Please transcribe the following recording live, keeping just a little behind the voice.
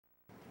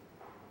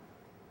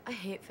I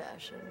hate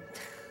fashion.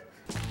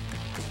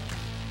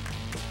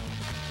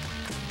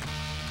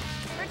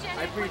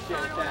 I appreciate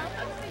that.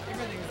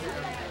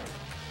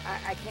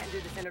 I can't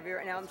do this interview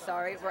right now. I'm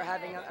sorry. We're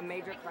having a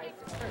major crisis.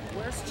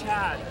 Where's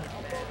Chad?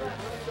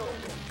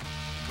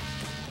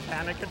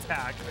 Panic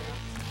attack.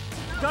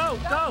 Go,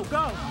 go,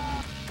 go!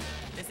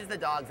 This is the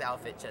dog's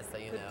outfit, just so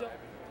you know.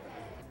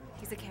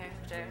 He's a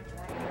character.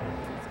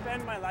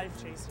 Spend my life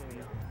chasing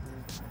you.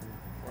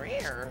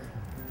 Rare.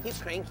 He's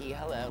cranky,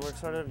 hello. We're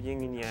sort of yin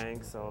and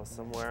yang, so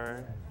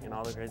somewhere in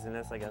all the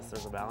craziness, I guess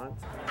there's a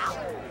balance.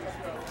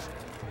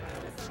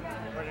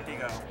 Where did he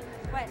go?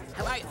 What?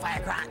 How are you,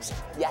 Firecrotch?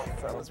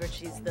 Yes.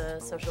 Richie's the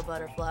social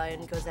butterfly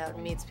and goes out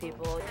and meets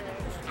people.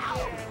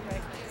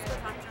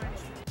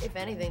 If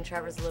anything,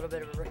 Trevor's a little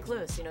bit of a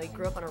recluse. You know, he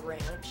grew up on a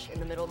ranch in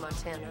the middle of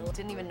Montana.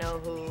 Didn't even know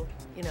who,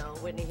 you know,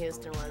 Whitney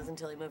Houston was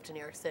until he moved to New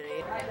York City.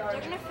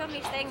 You're gonna film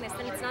me saying this,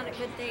 and it's not a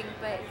good thing,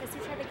 but because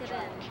he tried to get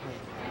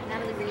in.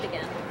 Natalie Reid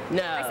again.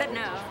 No. I said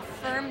no.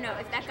 Firm no.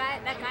 If that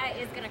guy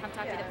is gonna come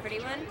talk to the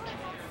pretty one,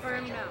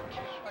 firm no.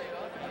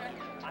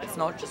 It's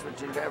not just with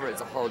Jim Trevor,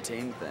 it's a whole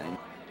team thing.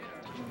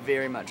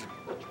 Very much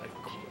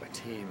a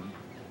team.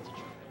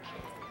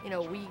 You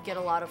know, we get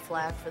a lot of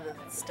flack for the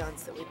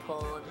stunts that we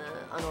pull and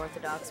the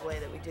unorthodox way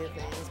that we do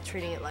things,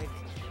 treating it like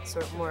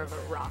sort of more of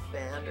a rock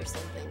band or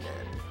something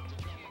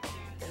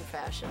than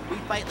fashion. We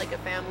fight like a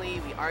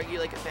family, we argue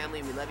like a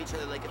family, we love each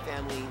other like a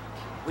family.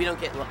 We don't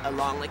get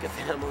along like a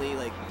family.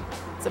 Like,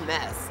 it's a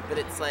mess, but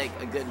it's like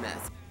a good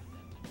mess.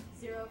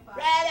 05.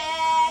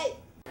 Ready!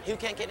 Who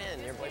can't get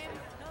in? Your boyfriend?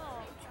 No,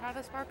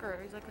 Travis Barker.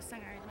 He's like a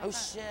singer. Oh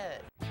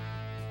shit.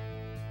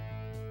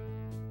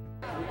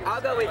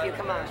 I'll go with you,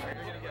 come on.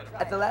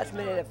 At the last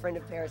minute, a friend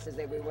of Paris's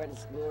that we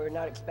were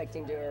not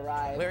expecting to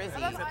arrive. Where is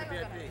he?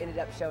 Ended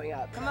up showing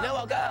up. Come on. No,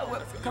 I'll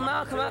go. Come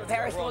on,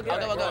 Paris will go.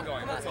 I'll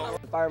go.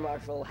 The fire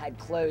marshal had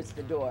closed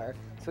the door,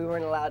 so we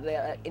weren't allowed to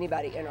let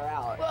anybody in or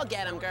out. We'll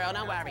get him, girl,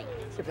 don't worry.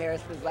 So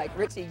Paris was like,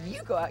 Richie,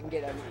 you go out and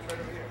get him.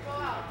 Go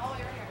out, all over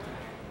here.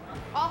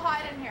 I'll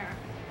hide in here.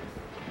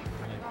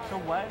 So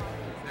what?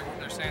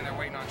 They're saying they're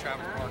waiting on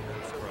Travis Barker.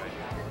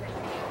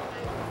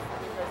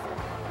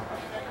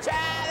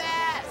 Travis!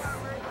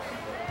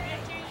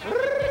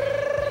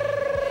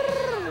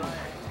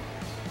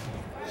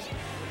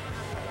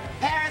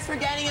 Paris, we're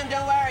getting him,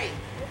 don't worry.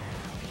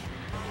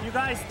 You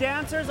guys,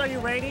 dancers, are you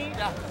ready?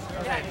 Yeah.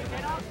 Okay.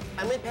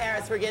 I'm with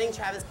Paris, we're getting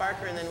Travis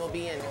Barker and then we'll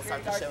be in. We'll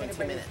start the show in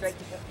 2 minutes.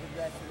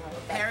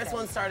 Paris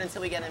won't start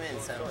until we get him in,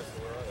 so.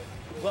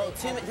 Well,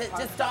 2 minutes,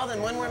 just stall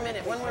them, one more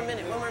minute. The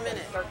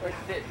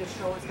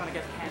show is gonna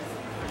get canceled.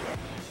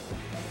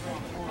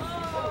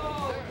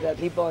 The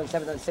people in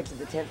 7th and 6th at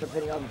the tent were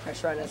putting all the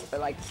pressure on us to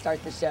like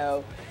start the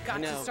show.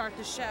 Got to start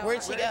the show.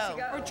 Where'd she go?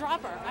 Or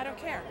drop her, I don't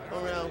care.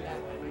 Oh no,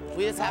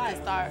 we just have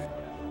to start.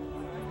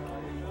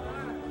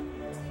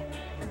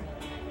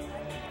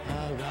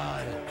 Oh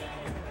God.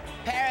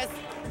 Paris,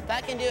 if I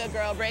can do it,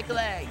 girl, break a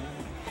leg.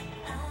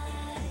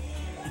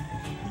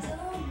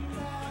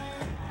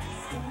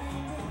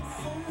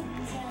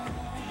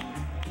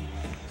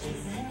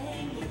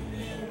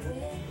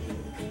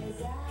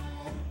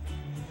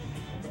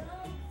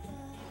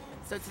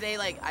 So today,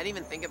 like, I didn't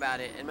even think about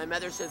it, and my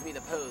mother shows me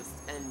the post,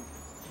 and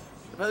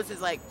the post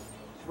is like,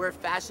 we're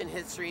fashion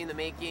history in the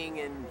making,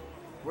 and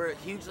we're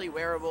hugely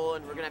wearable,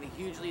 and we're gonna have a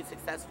hugely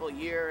successful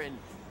year, and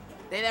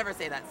they never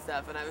say that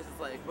stuff, and I was just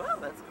like, well,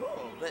 that's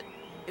cool. But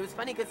it was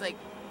funny, because, like,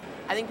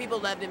 I think people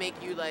love to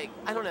make you, like,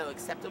 I don't know,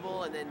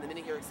 acceptable, and then the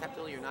minute you're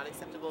acceptable, you're not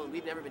acceptable, and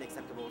we've never been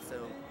acceptable,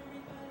 so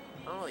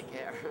I don't really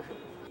care.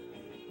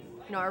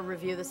 You know, our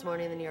review this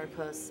morning in the New York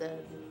Post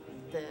said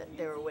that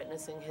they were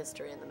witnessing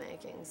history in the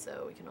making,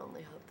 so we can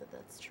only hope that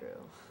that's true.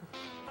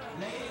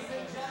 Ladies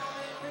and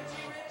gentlemen,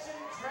 Richie Rich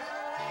and Trevor.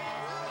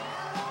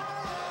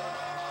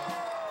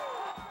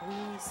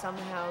 We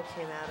somehow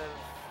came out of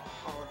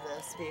all of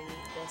this being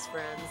best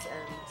friends,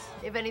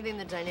 and if anything,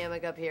 the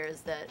dynamic up here is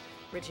that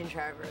Richie and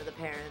Trevor are the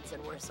parents,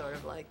 and we're sort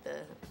of like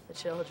the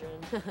children.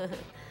 The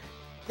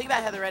thing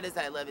about Heatherette is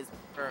that I love is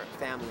her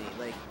family.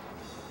 Like,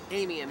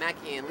 Amy and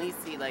Mackie and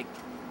Lacey, like,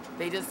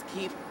 they just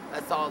keep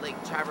us all, like,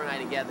 Trevor and I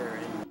together.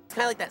 And it's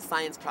kind of like that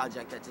science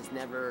project that just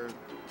never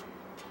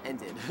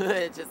ended.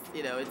 It just,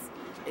 you know,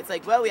 it's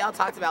like, well, we all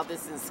talked about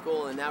this in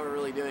school, and now we're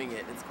really doing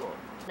it. It's cool.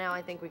 Now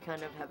I think we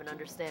kind of have an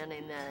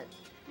understanding that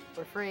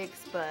we're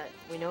freaks, but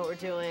we know what we're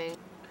doing.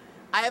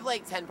 I have,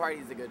 like, 10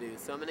 parties to go to,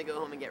 so I'm going to go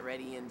home and get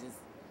ready and just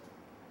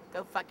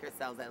go fuck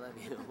yourselves. I love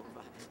you.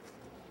 Bye.